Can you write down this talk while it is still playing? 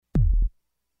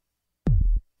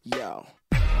Yo.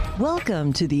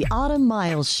 Welcome to the Autumn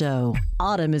Miles Show.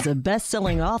 Autumn is a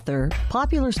best-selling author,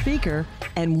 popular speaker,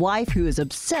 and wife who is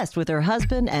obsessed with her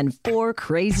husband and 4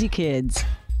 crazy kids.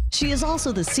 She is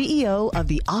also the CEO of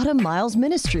the Autumn Miles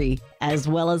Ministry, as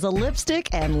well as a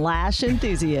lipstick and lash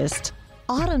enthusiast.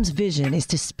 Autumn's vision is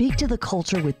to speak to the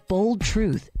culture with bold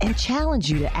truth and challenge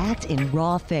you to act in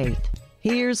raw faith.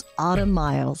 Here's Autumn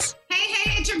Miles.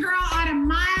 Hey, it's your girl, Autumn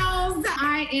Miles.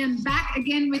 I am back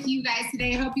again with you guys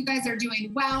today. I hope you guys are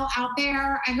doing well out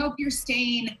there. I hope you're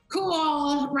staying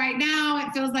cool right now.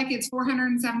 It feels like it's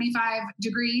 475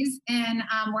 degrees in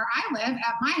where I live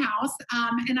at my house.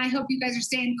 And I hope you guys are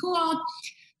staying cool.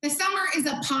 The summer is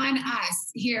upon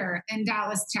us here in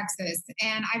Dallas, Texas.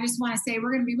 And I just want to say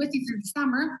we're going to be with you through the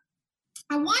summer.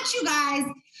 I want you guys,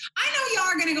 I know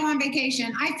y'all are going to go on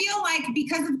vacation. I feel like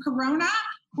because of Corona,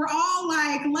 we're all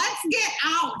like, let's get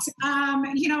out.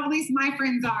 At least my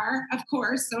friends are, of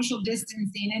course, social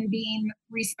distancing and being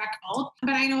respectful.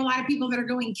 But I know a lot of people that are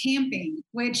going camping,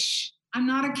 which I'm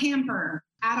not a camper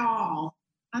at all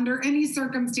under any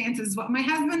circumstances. What my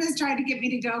husband has tried to get me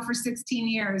to go for 16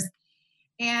 years.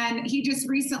 And he just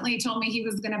recently told me he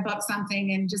was going to book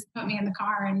something and just put me in the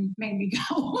car and made me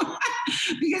go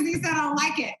because he said, I'll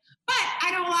like it. But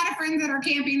I know a lot of friends that are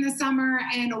camping this summer.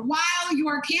 And while you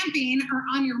are camping or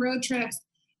on your road trips,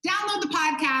 download the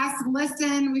podcast,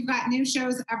 listen. We've got new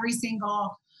shows every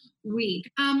single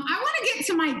week. I want to get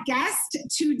to my guest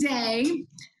today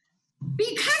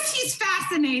because he's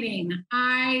fascinating.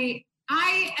 I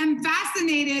am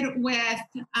fascinated with...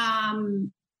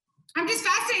 I'm just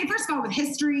fascinated, first of all, with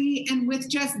history and with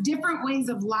just different ways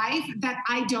of life that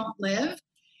I don't live.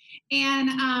 And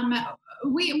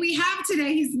we have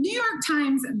today, he's New York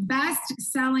Times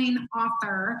best-selling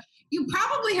author. You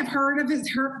probably have heard of his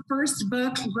first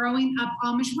book, Growing Up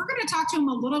Amish. We're going to talk to him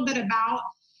a little bit about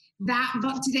that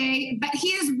book today, but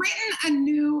he has written a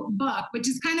new book, which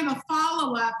is kind of a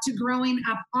follow-up to Growing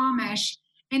Up Amish,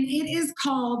 and it is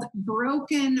called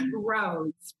Broken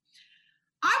Roads.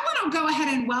 I want to go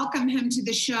ahead and welcome him to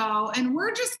the show, and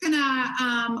we're just going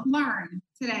to learn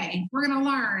today. We're going to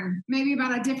learn maybe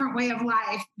about a different way of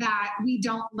life that we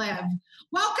don't live.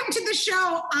 Welcome to the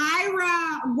show,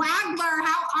 Ira Wagler.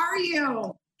 How are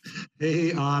you?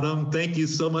 Hey, Autumn. Thank you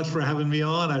so much for having me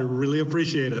on. I really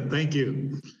appreciate it. Thank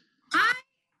you. I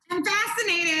am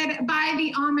fascinated by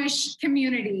the Amish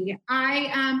community. I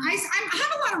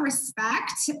have a lot of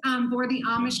respect for the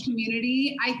Amish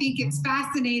community. I think it's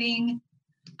fascinating.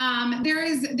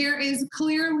 There is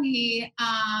clearly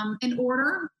an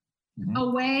order, a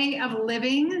way of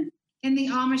living in the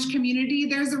Amish community.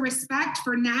 There's a respect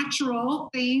for natural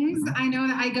things. I know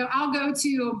that I'll go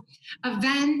to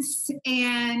events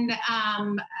and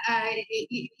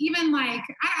even like,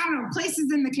 I don't know,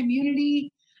 places in the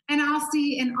community, and I'll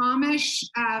see an Amish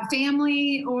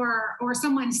family or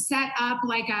someone set up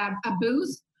like a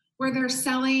booth where they're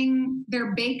selling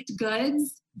their baked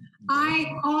goods.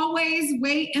 I always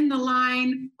wait in the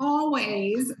line,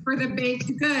 always, for the baked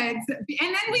goods. And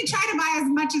then we try to buy as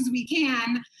much as we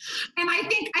can. And I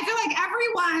feel like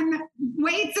everyone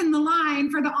waits in the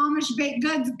line for the Amish baked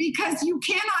goods because you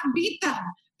cannot beat them.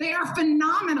 They are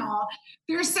phenomenal.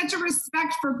 There's such a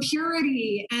respect for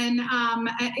purity and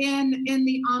in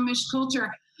the Amish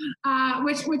culture.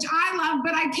 Which I love,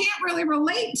 but I can't really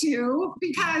relate to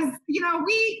because,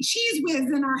 we cheese whiz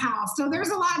in our house. So there's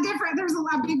a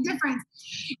big difference.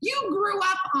 You grew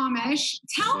up Amish.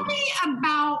 Tell me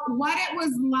about what it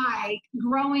was like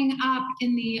growing up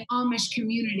in the Amish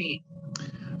community.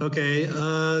 Okay,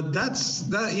 that's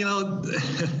that.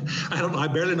 I don't know. I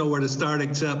barely know where to start.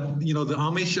 Except the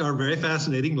Amish are very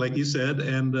fascinating, like you said,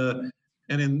 and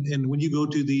when you go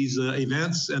to these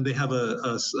events and they have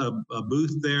a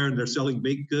booth there and they're selling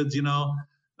baked goods,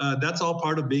 that's all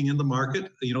part of being in the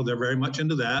market. They're very much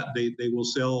into that. They will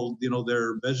sell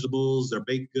their vegetables, their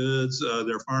baked goods,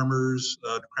 their farmers,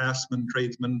 craftsmen,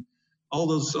 tradesmen, all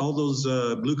those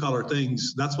blue collar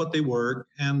things. That's what they work.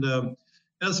 And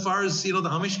as far as, the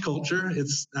Amish culture,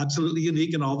 it's absolutely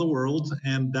unique in all the world.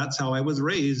 And that's how I was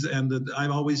raised. And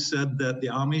I've always said that the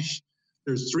Amish,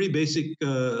 there's three basic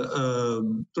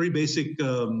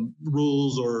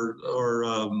rules or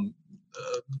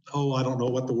I don't know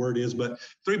what the word is, but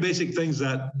 3 basic things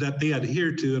that they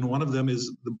adhere to. And one of them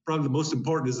is probably the most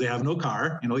important is they have no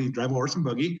car. You drive a horse and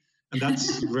buggy, and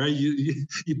that's very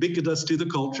ubiquitous to the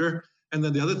culture. And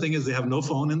then the other thing is they have no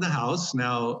phone in the house.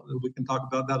 Now we can talk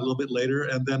about that a little bit later.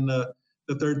 And then the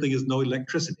third thing is no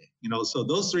electricity. So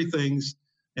those 3 things.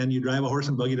 And you drive a horse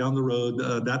and buggy down the road.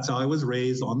 That's how I was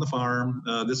raised on the farm.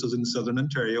 This was in southern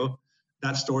Ontario.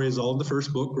 That story is all in the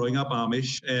first book, Growing Up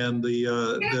Amish. And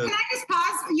can I just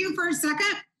pause? you for a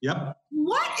second? Yep.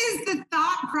 What is the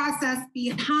thought process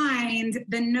behind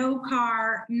the no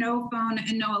car, no phone,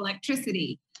 and no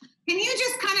electricity? Can you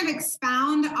just kind of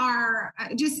expound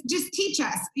just teach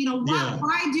us,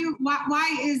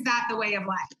 why is that the way of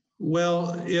life?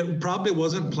 Well, it probably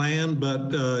wasn't planned,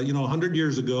 but 100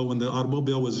 years ago when the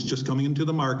automobile was just coming into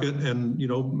the market and,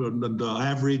 the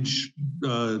average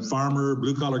farmer,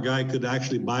 blue collar guy could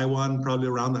actually buy one probably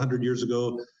around 100 years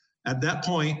ago. At that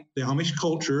point, the Amish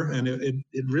culture, and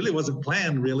it really wasn't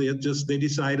planned, really. It just, they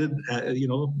decided,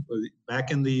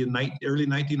 back in the early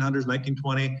 1900s,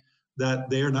 1920, that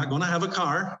they are not going to have a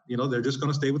car. They're just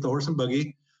going to stay with the horse and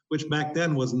buggy, which back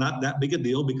then was not that big a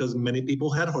deal because many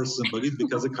people had horses and buggies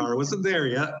because the car wasn't there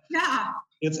yet. Yeah.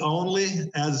 It's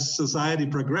only as society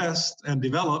progressed and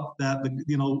developed that,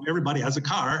 everybody has a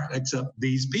car except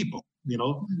these people.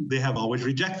 They have always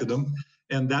rejected them.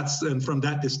 And from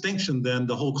that distinction, then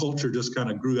the whole culture just kind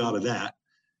of grew out of that.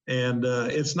 And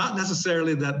it's not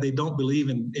necessarily that they don't believe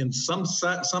in some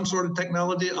sort of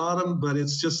technology, Autumn, but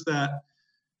it's just that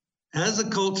as a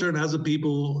culture and as a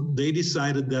people, they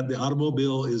decided that the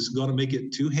automobile is going to make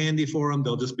it too handy for them.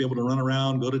 They'll just be able to run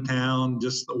around, go to town,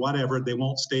 just whatever. They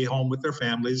won't stay home with their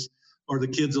families, or the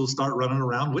kids will start running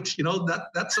around, which,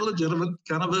 that's a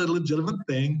legitimate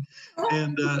thing.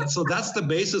 And so that's the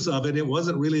basis of it. It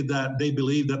wasn't really that they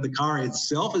believe that the car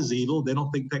itself is evil. They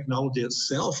don't think technology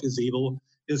itself is evil.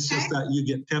 It's just that you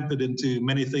get tempted into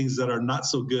many things that are not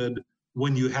so good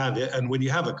when you have it and when you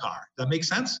have a car. That makes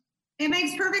sense? It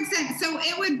makes perfect sense. So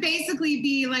it would basically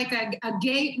be like a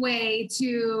gateway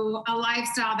to a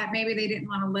lifestyle that maybe they didn't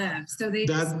want to live. So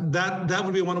that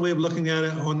would be one way of looking at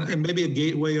it. And maybe a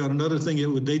gateway. On another thing,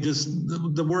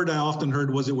 the word I often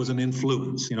heard was it was an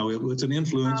influence. It's an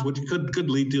influence, which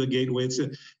could lead to a gateway. It's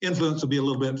an influence would be a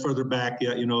little bit further back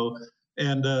yet.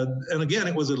 And again,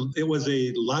 it was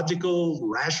a logical,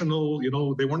 rational.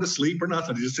 They weren't asleep or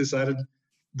nothing. They just decided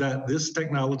that this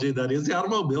technology that is the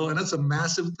automobile, and it's a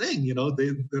massive thing,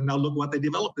 now look what they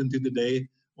developed into today,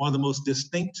 one of the most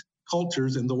distinct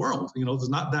cultures in the world. There's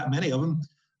not that many of them,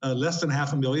 less than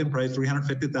 500,000, probably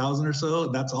 350,000 or so.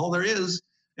 That's all there is.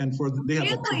 And they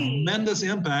have a tremendous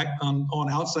impact on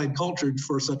outside culture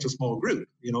for such a small group,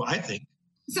 I think.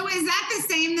 So is that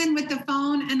the same then with the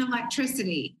phone and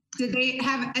electricity? Did they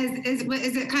have, is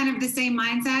it kind of the same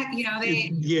mindset?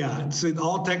 It's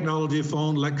all technology,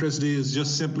 phone, electricity is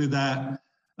just simply that,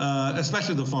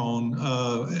 especially the phone.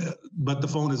 But the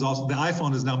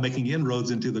iPhone is now making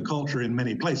inroads into the culture in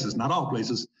many places, not all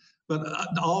places. But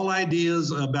all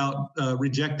ideas about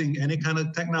rejecting any kind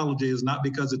of technology is not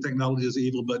because the technology is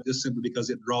evil, but just simply because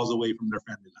it draws away from their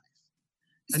family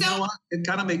life. And you know what? It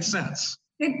kind of makes sense.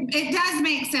 It does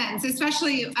make sense,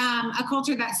 especially a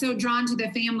culture that's so drawn to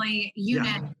the family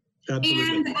unit. Yeah,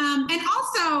 absolutely. And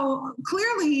also,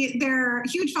 clearly, they're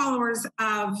huge followers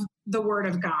of the Word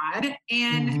of God.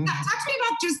 And talk to me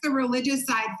about just the religious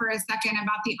side for a second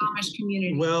about the Amish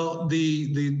community. Well,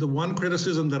 the one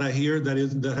criticism that I hear that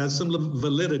has some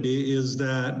validity is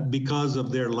that because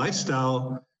of their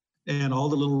lifestyle and all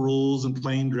the little rules and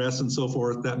plain dress and so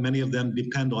forth, that many of them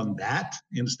depend on that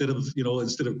instead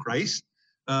of Christ.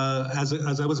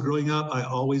 As I was growing up, I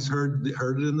always heard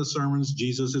it in the sermons.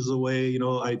 Jesus is the way.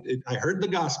 I heard the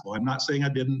gospel. I'm not saying I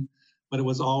didn't, but it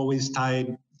was always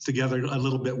tied together a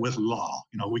little bit with law.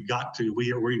 We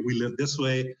live this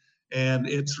way, and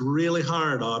it's really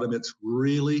hard, Autumn. It's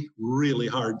really, really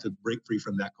hard to break free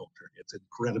from that culture. It's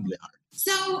incredibly hard.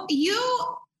 So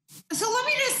let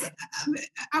me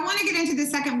I want to get into the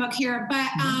second book here, but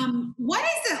what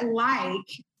is it like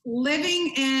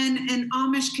living in an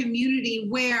Amish community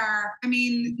where,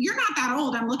 you're not that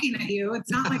old. I'm looking at you. It's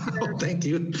not like thank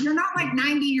you. You're not like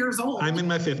 90 years old. I'm in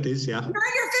my 50s, yeah. You're in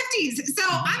your 50s. So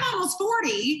I'm almost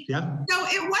 40. Yeah. So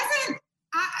it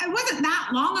wasn't that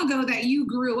long ago that you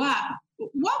grew up.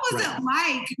 What was it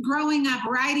like growing up,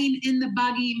 riding in the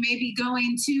buggy, maybe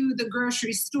going to the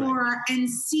grocery store and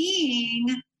seeing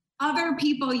other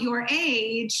people your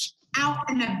age out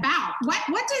and about? What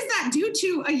does that do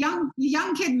to a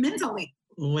young kid mentally?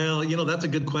 Well, that's a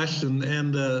good question.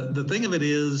 And the thing of it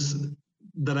is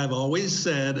that I've always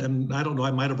said, and I don't know,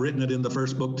 I might have written it in the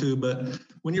first book too, but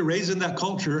when you're raised in that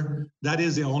culture, that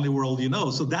is the only world you know.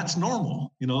 So that's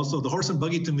normal, so the horse and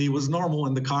buggy to me was normal.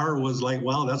 And the car was like,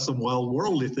 wow, that's some wild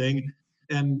worldly thing.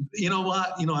 And you know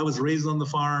what? I was raised on the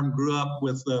farm, grew up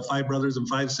with 5 brothers and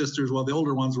 5 sisters. Well, the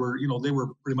older ones were, they were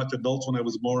pretty much adults when I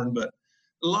was born, but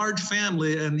large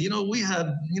family. And,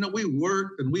 we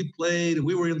worked and we played and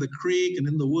we were in the creek and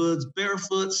in the woods,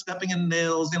 barefoot, stepping in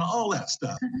nails, all that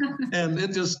stuff. And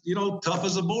it just, tough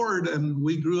as a board. And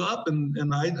we grew up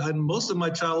and I most of my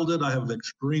childhood, I have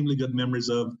extremely good memories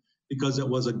of, because it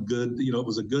was a good,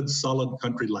 solid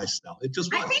country lifestyle. It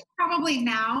just was. I think probably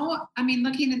now,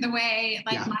 looking at the way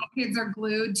my kids are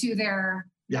glued to their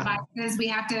devices, we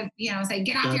have to, say,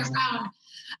 get off your phone.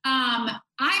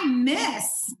 I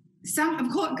miss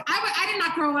I did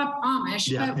not grow up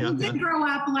Amish, but we did grow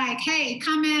up hey,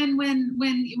 come in when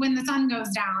the sun goes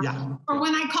down. Yeah. Or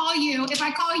when I call you, if I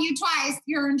call you twice,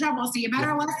 you're in trouble, so you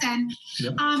better listen.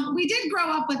 Yep. We did grow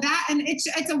up with that, and it's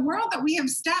a world that we have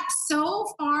stepped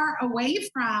so far away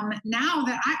from now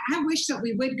that I wish that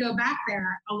we would go back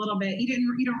there a little bit.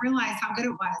 You don't realize how good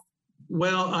it was.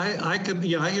 Well, I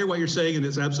hear what you're saying, and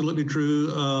it's absolutely true.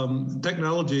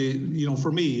 Technology,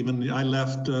 for me, even I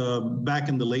left back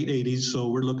in the late 80s, so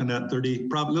we're looking at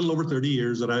probably a little over 30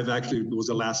 years that was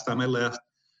the last time I left.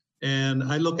 And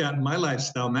I look at my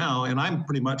lifestyle now, and I'm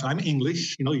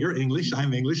English. You're English,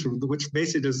 I'm English, which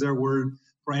basically is their word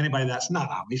for anybody that's not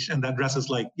Amish and that dresses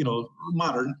like,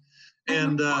 modern.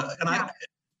 And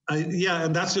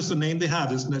and that's just the name they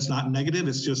have. It's not negative.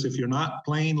 It's just, if you're not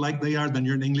playing like they are, then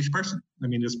you're an English person.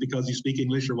 Just because you speak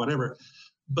English or whatever.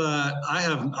 But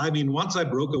once I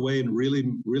broke away and really,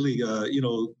 really,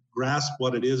 grasp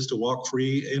what it is to walk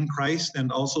free in Christ, and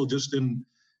also just in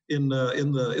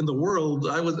the world,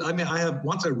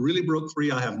 once I really broke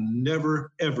free, I have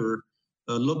never ever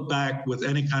looked back with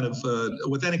any kind of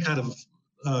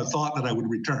thought that I would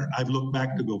return. I've looked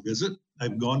back to go visit.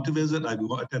 I've gone to visit. I've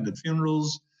attended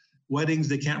funerals. Weddings,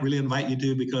 they can't really invite you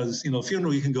to, because,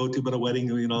 funeral you can go to, but a wedding,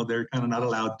 they're kind of not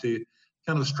allowed to,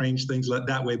 kind of strange things like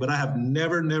that way. But I have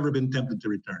never been tempted to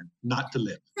return, not to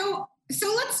live.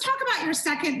 So let's talk about your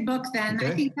second book then. Okay.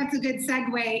 I think that's a good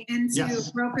segue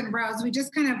into Broken Rose. We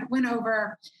just kind of went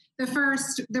over the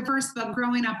first book,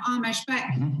 Growing Up Amish, but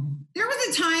there was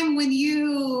a time when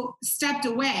you stepped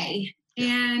away,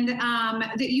 and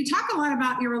that you talk a lot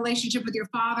about your relationship with your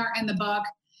father in the book.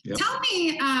 Yep. Tell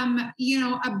me,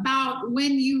 about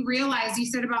when you realized, you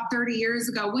said about 30 years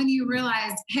ago, when you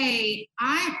realized, hey,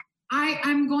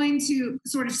 I'm going to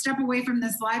sort of step away from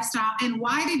this lifestyle. And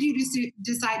why did you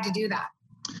decide to do that?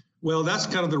 Well, that's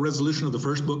kind of the resolution of the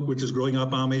first book, which is Growing Up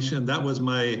Amish. And that was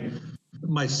my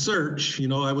search.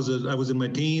 I was in my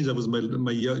teens, I was in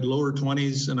my lower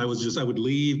 20s, and I would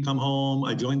leave, come home.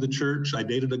 I joined the church. I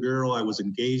dated a girl. I was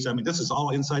engaged. This is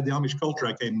all inside the Amish culture.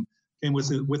 I came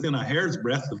within a hair's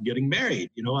breadth of getting married.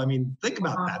 Think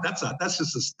about that. That's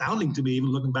just astounding to me, even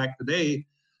looking back today.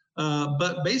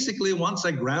 But basically, once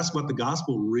I grasped what the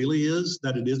gospel really is,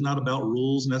 that it is not about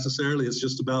rules necessarily. It's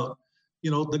just about,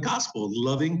 the gospel,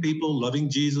 loving people, loving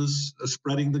Jesus,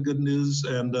 spreading the good news,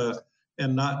 and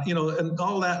not, and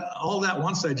all that.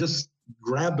 Once I just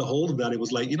grabbed a hold of that, it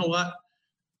was like,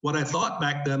 what I thought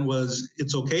back then was,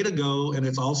 it's okay to go, and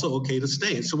it's also okay to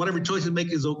stay. So whatever choice you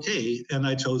make is okay, and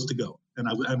I chose to go. And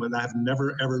I've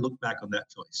never, ever looked back on that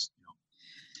choice.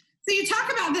 So you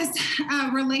talk about this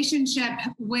relationship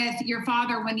with your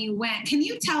father when you went. Can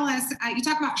you tell us, you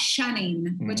talk about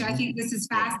shunning, which I think this is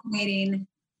fascinating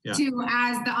to,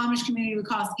 as the Amish community would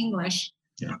call us English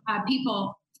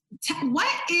people.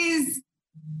 What is...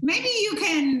 Maybe you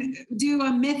can do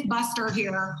a myth buster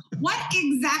here. What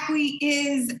exactly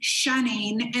is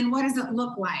shunning, and what does it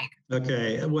look like?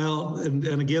 Okay, well, and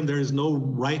again, there is no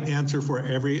right answer for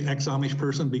every ex-Amish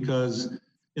person, because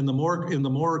in the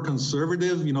more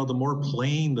conservative, the more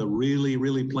plain, the really,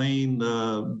 really plain,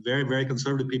 very, very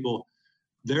conservative people,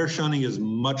 their shunning is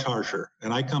much harsher.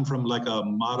 And I come from like a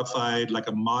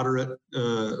moderate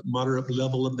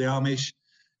level of the Amish.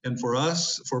 And for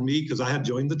me, because I had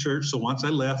joined the church, so once I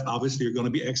left, obviously you're going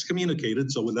to be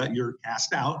excommunicated. So with that, you're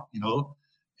cast out,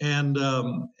 And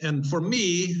for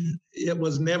me, it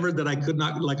was never that I could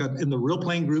not, in the real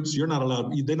plain groups, you're not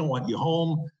allowed. They don't want you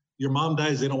home. Your mom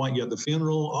dies, they don't want you at the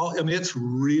funeral. It's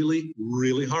really,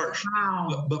 really harsh.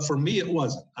 Wow. But for me, it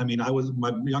wasn't.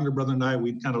 My younger brother and I,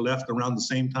 we kind of left around the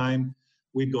same time.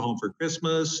 We'd go home for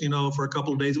Christmas, for a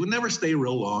couple of days. We'd never stay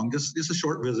real long, just a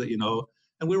short visit, and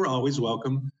we were always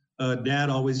welcome. Dad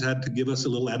always had to give us a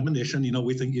little admonition.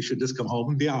 We think you should just come home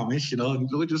and be Amish, and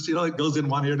we just, it goes in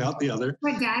one ear and out the other.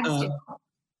 What Dad did.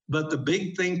 But the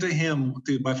big thing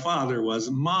to my father was,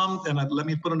 Mom, and let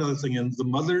me put another thing in, the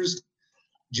mothers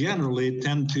generally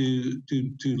tend to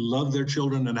love their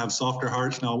children and have softer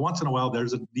hearts. Now, once in a while,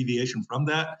 there's a deviation from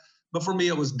that. But for me,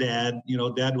 it was Dad. You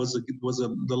know, Dad was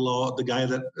the guy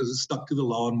that stuck to the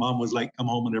law, and Mom was like, come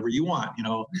home whenever you want. You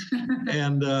know,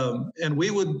 and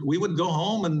we would go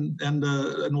home,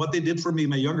 and what they did for me,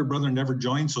 my younger brother never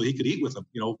joined, so he could eat with them.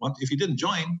 You know, if he didn't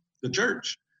join the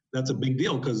church, that's a big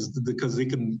deal because they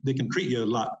can treat you a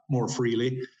lot more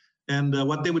freely. And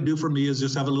what they would do for me is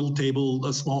just have a little table,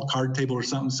 a small card table or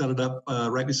something, set it up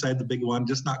right beside the big one,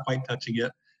 just not quite touching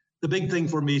it. The big thing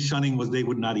for me, shunning, was they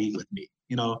would not eat with me.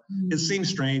 You know, it seems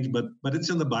strange, but it's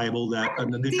in the Bible that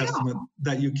in the New Testament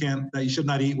that you should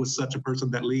not eat with such a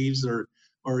person that leaves or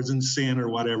is in sin or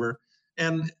whatever.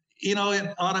 And you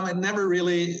know, Autumn, it never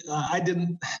really.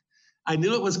 I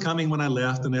knew it was coming when I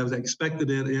left, and I expected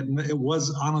it. It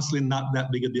was honestly not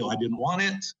that big a deal. I didn't want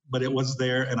it, but it was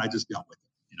there, and I just dealt with it.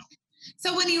 You know.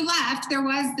 So when you left, there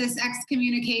was this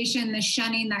excommunication, the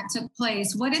shunning that took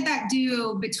place. What did that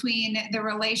do between the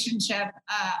relationship,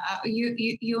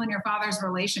 you and your father's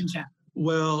relationship?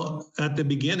 Well, at the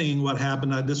beginning, what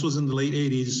happened, this was in the late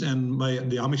 80s, and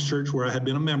the Amish church where I had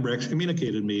been a member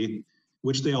excommunicated me,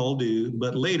 which they all do.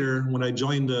 But later, when I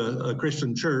joined a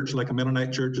Christian church, like a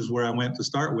Mennonite church is where I went to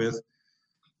start with,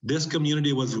 this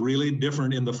community was really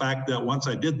different in the fact that once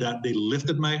I did that, they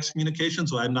lifted my excommunication.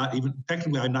 So I'm not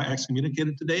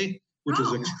excommunicated today, which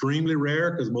is extremely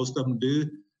rare because most of them do.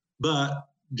 But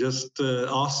just to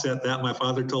offset that, my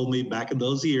father told me back in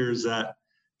those years that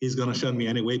he's going to shun me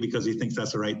anyway because he thinks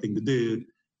that's the right thing to do.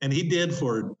 And he did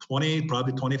for 20,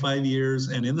 probably 25 years.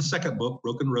 And in the second book,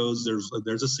 Broken Roads,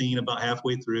 there's a scene about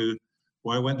halfway through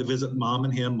where I went to visit Mom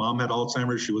and him. Mom had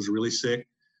Alzheimer's. She was really sick.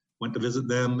 Went to visit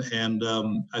them, and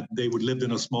they lived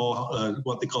in a small,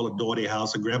 what they call a dory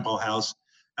house, a grandpa house,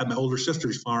 at my older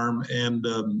sister's farm. And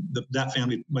that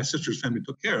family, my sister's family,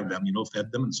 took care of them, you know,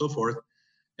 fed them and so forth.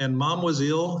 And Mom was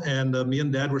ill, and me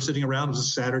and Dad were sitting around. It was a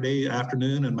Saturday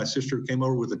afternoon, and my sister came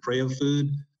over with a tray of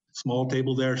food, small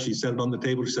table there. She set it on the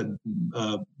table. She said,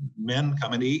 men,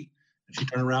 come and eat. And she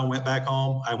turned around, went back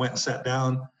home. I went and sat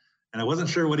down, and I wasn't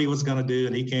sure what he was going to do.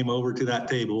 And he came over to that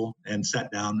table and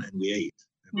sat down, and we ate.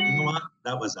 You know what?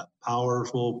 That was a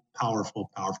powerful,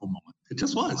 powerful, powerful moment. It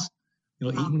just was.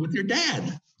 You know, eating with your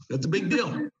dad. That's a big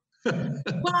deal.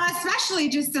 Well, especially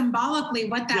just symbolically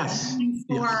what that means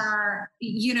for,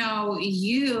 you know,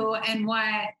 you and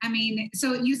what, I mean,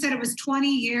 so you said it was 20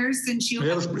 years since you.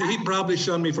 He probably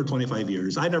shunned me for 25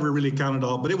 years. I never really counted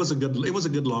all, but it was a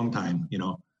good long time, you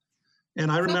know. And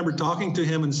I remember talking to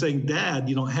him and saying, Dad,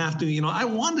 you don't have to, you know, I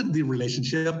wanted the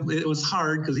relationship. It was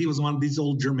hard because he was one of these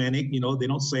old Germanic, you know, they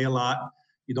don't say a lot.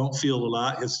 You don't feel a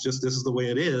lot. It's just, this is the way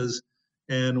it is.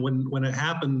 And when it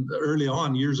happened early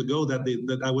on years ago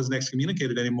that I wasn't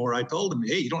excommunicated anymore, I told him,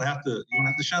 hey, you don't have to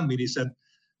shun me. And he said,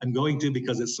 I'm going to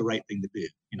because it's the right thing to do,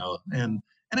 you know. And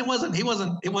it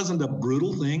wasn't a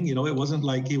brutal thing, you know. It wasn't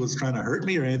like he was trying to hurt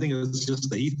me or anything. It was just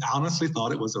that he honestly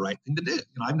thought it was the right thing to do.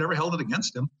 You know, I've never held it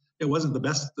against him. It wasn't the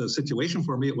best situation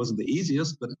for me. It wasn't the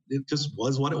easiest, but it just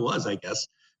was what it was, I guess.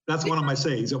 That's one of my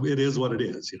sayings. It is what it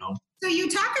is, you know. So you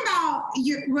talk about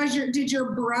did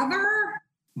your brother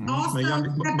also?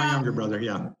 My younger brother,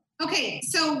 yeah. Okay,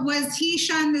 so was he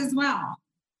shunned as well?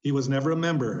 He was never a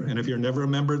member, and if you're never a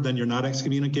member, then you're not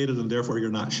excommunicated, and therefore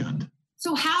you're not shunned.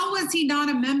 So how was he not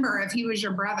a member if he was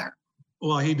your brother?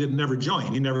 Well, he never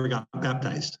join. He never got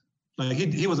baptized. Like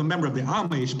he was a member of the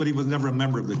Amish, but he was never a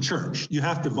member of the church. You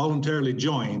have to voluntarily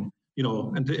join, you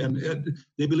know, and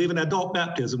they believe in adult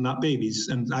baptism, not babies.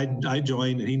 And I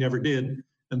joined, and he never did.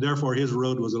 And therefore, his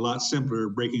road was a lot simpler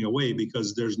breaking away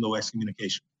because there's no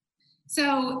excommunication.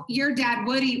 So your dad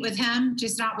would eat with him,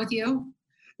 just not with you?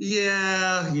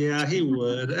 Yeah, he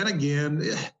would. And again,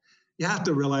 you have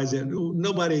to realize that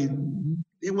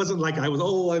it wasn't like I was,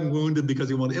 I'm wounded because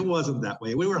he wanted. It wasn't that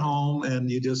way. We were home, and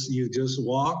you just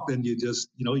walked, and you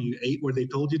ate where they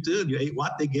told you to, and you ate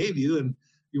what they gave you, and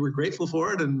you were grateful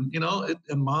for it. And, you know,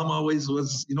 and Mom always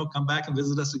was, you know, come back and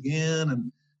visit us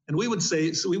again. And we would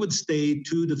stay 2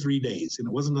 to 3 days, and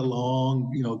it wasn't a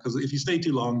long, you know, because if you stay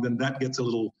too long, then that gets a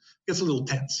little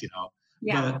tense, you know.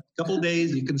 Yeah. But a couple of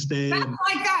days you can stay. That's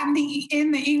like that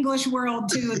in the English world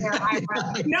too. There,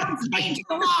 you don't stay too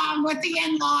long with the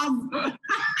in-laws.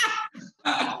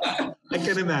 I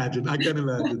can imagine.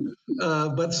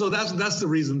 But so that's the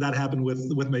reason that happened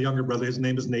with my younger brother. His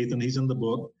name is Nathan. He's in the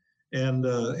book, and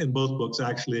in both books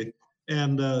actually.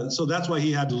 And so that's why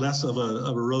he had less of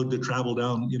a road to travel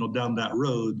down, you know, down that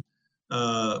road.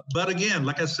 But again,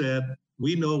 like I said,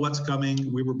 we know what's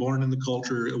coming. We were born in the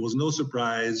culture. It was no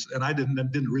surprise, and I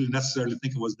didn't really necessarily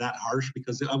think it was that harsh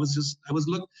because I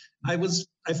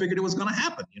figured it was going to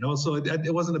happen, you know. So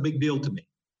it wasn't a big deal to me.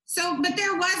 But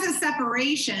there was a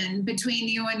separation between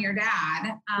you and your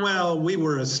dad. Well, we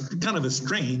were kind of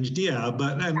estranged, yeah.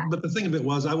 But the thing of it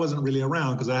was, I wasn't really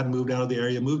around because I had moved out of the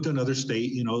area, moved to another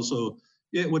state, so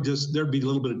it would there'd be a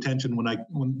little bit of tension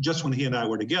when he and I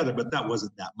were together, but that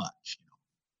wasn't that much.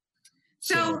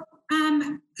 So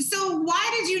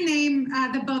why did you name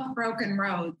the book Broken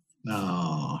Roads?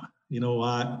 No, you know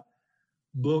what?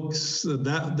 Books,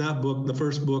 that book, the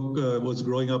first book was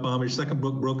Growing Up Amish, second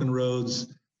book, Broken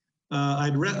Roads.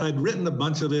 I'd written a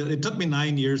bunch of it. It took me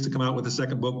 9 years to come out with the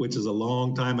second book, which is a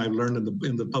long time. I've learned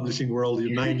in the publishing world,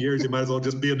 in 9 years, you might as well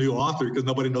just be a new author because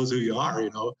nobody knows who you are,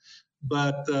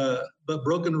 But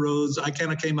Broken Roads, I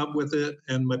kind of came up with it,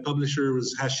 and my publisher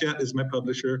was Hachette, is my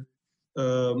publisher,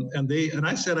 and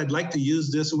I said I'd like to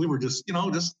use this. We were just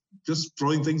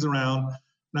throwing things around.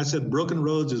 And I said, Broken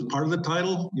Roads is part of the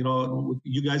title.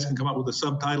 You guys can come up with a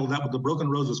subtitle. The Broken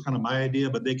Roads was kind of my idea,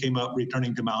 but they came up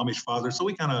returning to my Amish father. So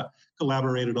we kind of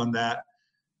collaborated on that.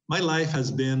 My life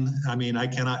has been, I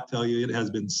cannot tell you, it has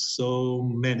been so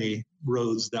many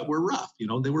roads that were rough.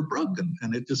 They were broken,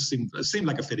 and it just seemed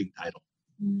like a fitting title.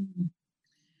 Mm-hmm.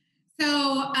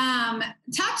 So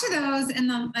talk to those in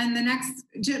the next,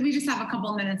 we just have a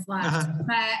couple minutes left,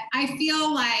 but I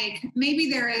feel like maybe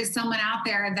there is someone out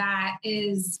there that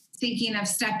is thinking of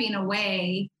stepping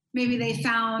away. Maybe they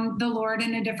found the Lord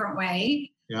in a different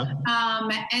way. Yeah.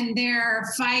 And they're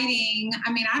fighting.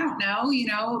 I don't know,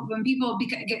 when people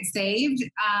get saved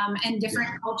in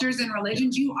different cultures and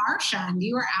religions, you are shunned.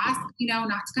 You are asked,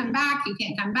 not to come back. You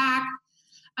can't come back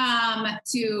in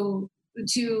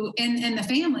the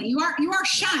family. You are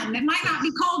shunned. It might not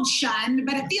be called shunned,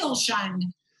 but it feels shunned.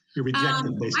 You're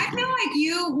rejected, basically. I feel like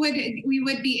we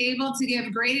would be able to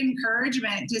give great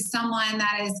encouragement to someone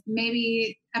that is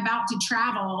maybe about to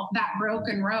travel that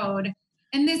broken road.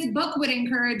 And this book would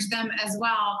encourage them as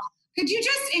well. Could you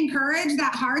just encourage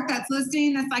that heart that's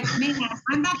listening, that's like, man,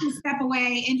 I'm about to step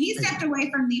away, and he stepped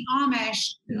away from the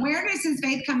Amish. Yeah. Where does his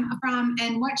faith come from,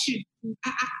 and what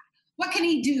can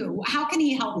he do? How can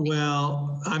he help me?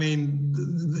 Well,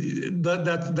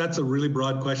 that's a really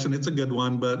broad question. It's a good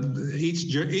one, but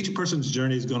each person's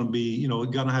journey is going to be,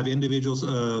 going to have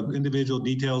individual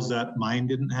details that mine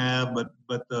didn't have, but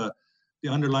the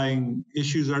underlying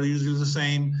issues are usually the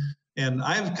same. And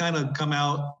I've kind of come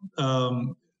out.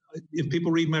 If people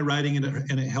read my writing and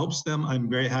it helps them, I'm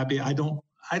very happy. I don't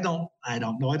know. I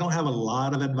don't have a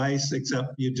lot of advice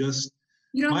except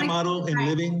my motto in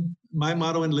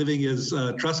living is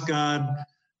trust God,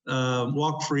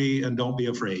 walk free, and don't be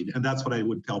afraid. And that's what I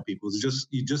would tell people is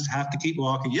you just have to keep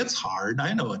walking. It's hard.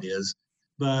 I know it is.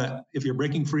 But if you're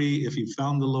breaking free, if you've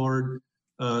found the Lord,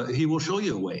 he will show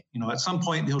you a way. At some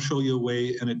point he'll show you a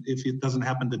way. And if it doesn't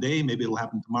happen today, maybe it'll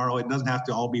happen tomorrow. It doesn't have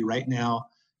to all be right now.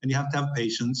 And you have to have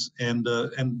patience and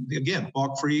again,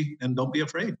 walk free and don't be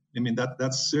afraid.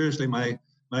 That's seriously my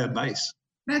advice.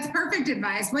 That's perfect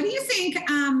advice. What do you think?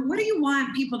 What do you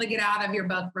want people to get out of your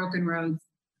book, Broken Roads?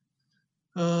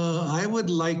 I would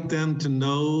like them to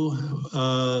know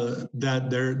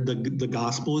that the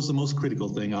gospel is the most critical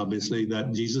thing, obviously,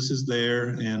 that Jesus is there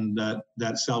and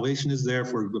that salvation is there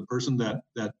for the person that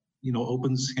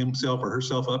opens himself or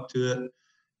herself up to it.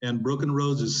 And Broken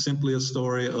Roads is simply a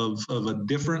story of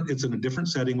it's in a different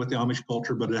setting with the Amish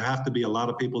culture, but there have to be a lot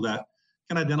of people that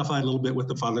can identify a little bit with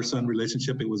the father-son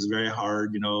relationship. It was very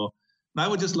hard, And I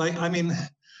would just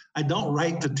I don't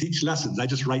write to teach lessons. I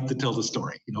just write to tell the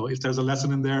story. If there's a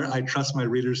lesson in there, I trust my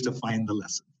readers to find the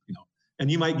lesson,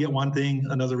 And you might get one thing,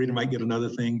 another reader might get another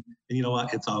thing. And you know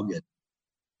what? It's all good.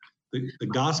 The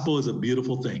gospel is a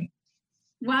beautiful thing.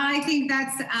 Well, I think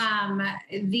that's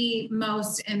the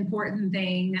most important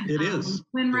thing. It is.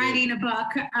 When writing a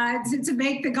book, to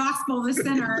make the gospel the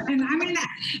center. And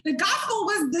the gospel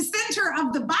was the center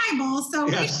of the Bible, so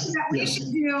we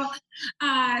should do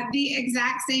the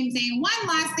exact same thing. One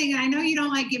last thing, and I know you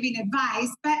don't like giving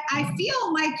advice, but I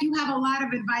feel like you have a lot of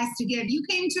advice to give. You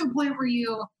came to a point where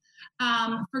you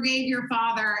forgave your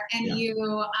father, and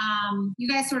you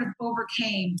guys sort of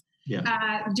overcame.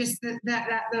 Yeah. Just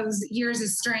that those years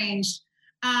estranged.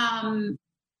 What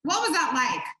was that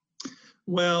like?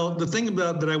 Well, the thing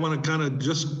about that I want to kind of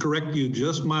just correct you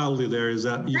just mildly there is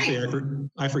that you say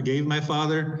I forgave my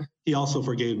father. He also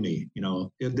forgave me.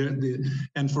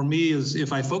 And for me is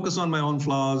if I focus on my own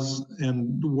flaws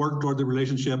and work toward the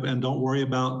relationship and don't worry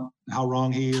about how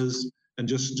wrong he is and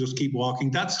just keep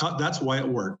walking. That's why it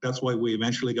worked. That's why we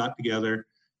eventually got together.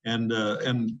 And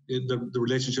the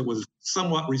relationship was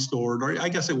somewhat restored, or I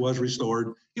guess it was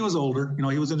restored. He was older,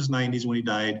 he was in his 90s when he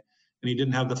died, and he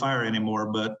didn't have the fire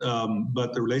anymore. But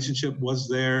the relationship was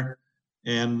there,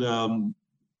 and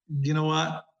you know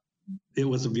what? it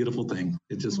was a beautiful thing.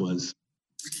 It just was.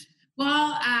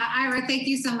 Well, Ira, thank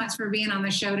you so much for being on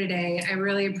the show today. I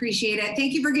really appreciate it.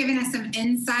 Thank you for giving us some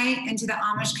insight into the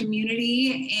Amish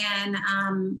community,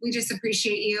 and we just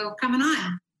appreciate you coming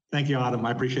on. Thank you, Autumn.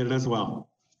 I appreciate it as well.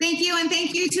 Thank you, and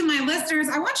thank you to my listeners.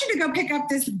 I want you to go pick up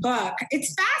this book.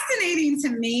 It's fascinating to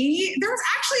me. There was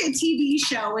actually a TV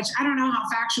show, which I don't know how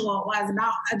factual it was,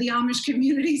 about the Amish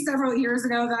community several years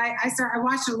ago that I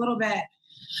watched a little bit.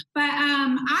 But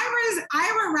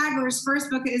Ira Ragler's first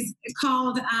book is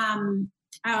called,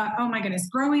 oh my goodness,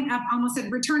 Growing Up, almost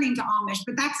said Returning to Amish,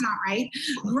 but that's not right.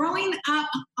 Growing Up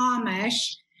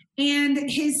Amish. And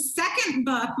his second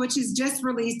book, which is just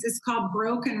released, is called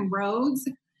Broken Roads.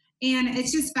 And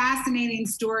it's just fascinating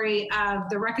story of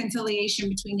the reconciliation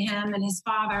between him and his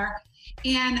father.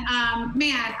 And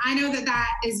man, I know that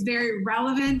is very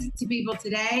relevant to people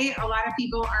today. A lot of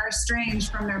people are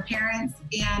estranged from their parents,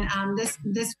 and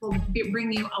this will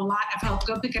bring you a lot of hope.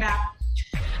 Go pick it up.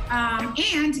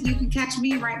 And you can catch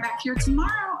me right back here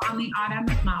tomorrow on the Autumn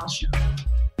Miles Show.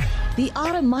 The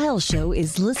Autumn Miles Show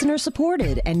is listener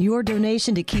supported, and your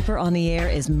donation to keep her on the air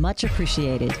is much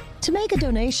appreciated. To make a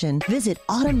donation, visit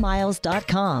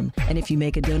autumnmiles.com. And if you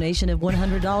make a donation of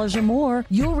 $100 or more,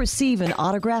 you'll receive an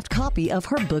autographed copy of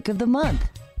her book of the month.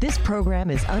 This program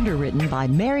is underwritten by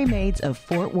Mary Maids of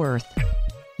Fort Worth.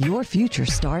 Your future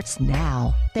starts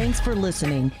now. Thanks for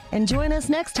listening, and join us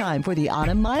next time for the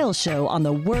Autumn Miles Show on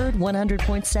the Word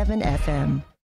 100.7 FM.